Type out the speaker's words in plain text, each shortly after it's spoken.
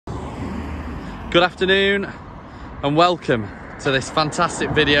Good afternoon and welcome to this fantastic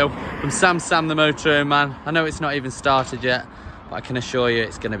video from Sam the Motorhome Man. I know it's not even started yet, but I can assure you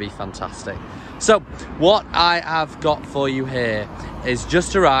it's going to be fantastic. So what I have got for you here is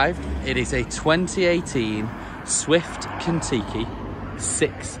just arrived. It is a 2018 Swift Kontiki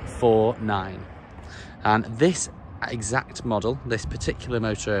 649, and this exact model, this particular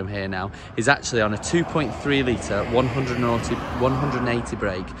motorhome here now, is actually on a 2.3 litre 180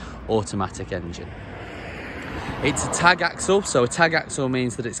 brake automatic engine. It's a tag axle, so a tag axle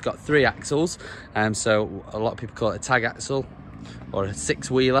means that it's got 3 axles, so a lot of people call it a tag axle or a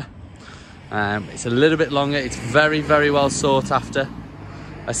 6-wheeler. It's a little bit longer. It's very well sought after.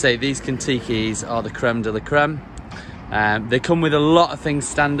 I say these Kontikis are the creme de la creme. They come with a lot of things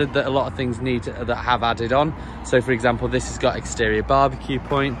standard that a lot of things need that have added on. So for example, this has got exterior barbecue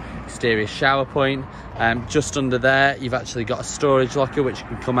point, exterior shower point. Just under there you've actually got a storage locker which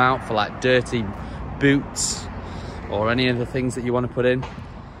can come out for like dirty boots or any of the things that you want to put in.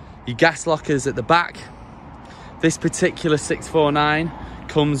 Your gas lockers at the back. This particular 649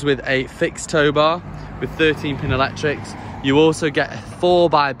 comes with a fixed tow bar with 13-pin electrics. You also get a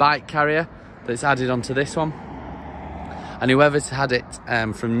 4x bike carrier that's added onto this one. And whoever's had it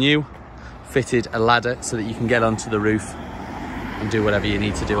from new fitted a ladder so that you can get onto the roof and do whatever you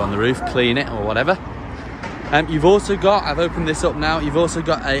need to do on the roof, clean it or whatever. You've also got, I've opened this up now, you've also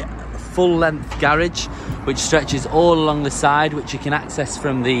got a full length garage which stretches all along the side, which you can access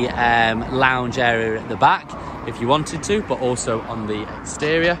from the lounge area at the back if you wanted to, but also on the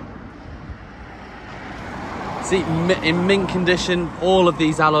exterior. See, in mint condition, all of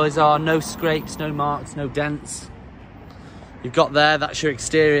these alloys are, no scrapes, no marks, no dents. You've got there, that's your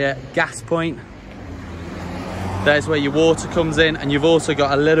exterior gas point. There's where your water comes in, and you've also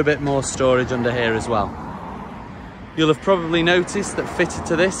got a little bit more storage under here as well. You'll have probably noticed that fitted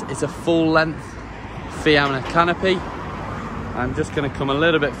to this is a full length Fiamma canopy. I'm just going to come a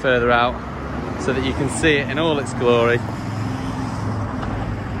little bit further out so that you can see it in all its glory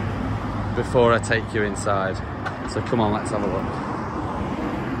before I take you inside. So come on, let's have a look.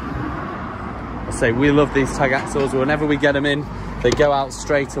 I say we love these tag axles. Whenever we get them in, they go out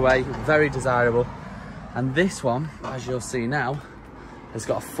straight away. Very desirable. And this one, as you'll see now, has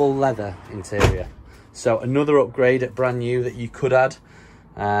got a full leather interior. So another upgrade at brand new that you could add.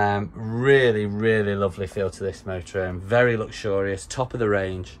 Really lovely feel to this motorhome. Very luxurious, top of the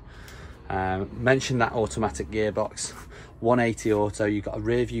range. Mentioned that automatic gearbox, 180 auto. You've got a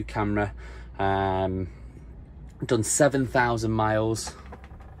rear view camera. Done 7,000 miles.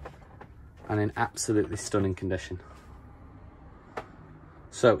 And in absolutely stunning condition.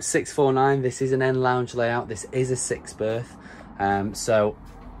 So 649, this is an end lounge layout. This is a 6-berth. So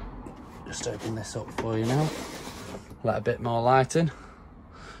just open this up for you now. Let a bit more light in.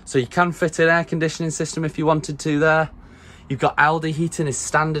 So you can fit an air conditioning system if you wanted to there. You've got Aldi heating is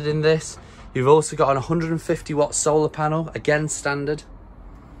standard in this. You've also got an 150 watt solar panel, again standard.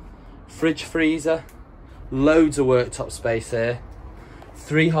 Fridge freezer, loads of worktop space here.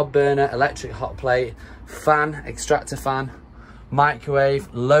 3 hob burner, electric hot plate, fan, extractor fan,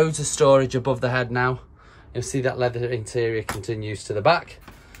 microwave, loads of storage above the head now. You'll see that leather interior continues to the back,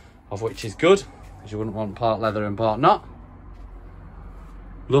 of which is good, because you wouldn't want part leather and part not.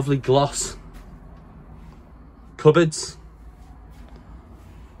 Lovely gloss cupboards,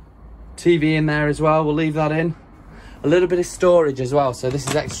 TV in there as well, we'll leave that in. A little bit of storage as well, so this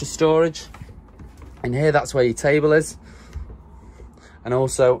is extra storage. In here, that's where your table is. And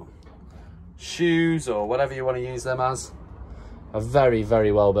also shoes or whatever you want to use them as. A very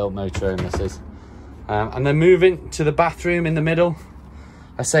well built motorhome this is. And then moving to the bathroom in the middle,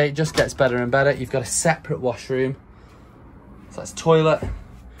 I say it just gets better and better. You've got a separate washroom, so that's toilet,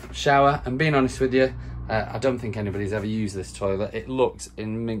 shower, and being honest with you, I don't think anybody's ever used this toilet. It looks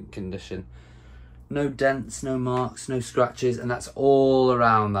in mint condition. No dents, no marks, no scratches, and that's all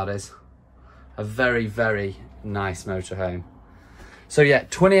around. That is a very nice motorhome. So yeah,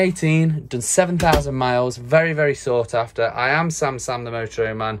 2018, done 7,000 miles, very sought after. I am Sam the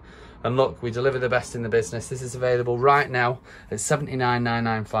Motorhome Man, and look, we deliver the best in the business. This is available right now at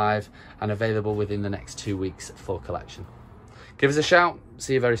 $79,995 and available within the next 2 weeks for collection. Give us a shout,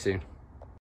 see you very soon.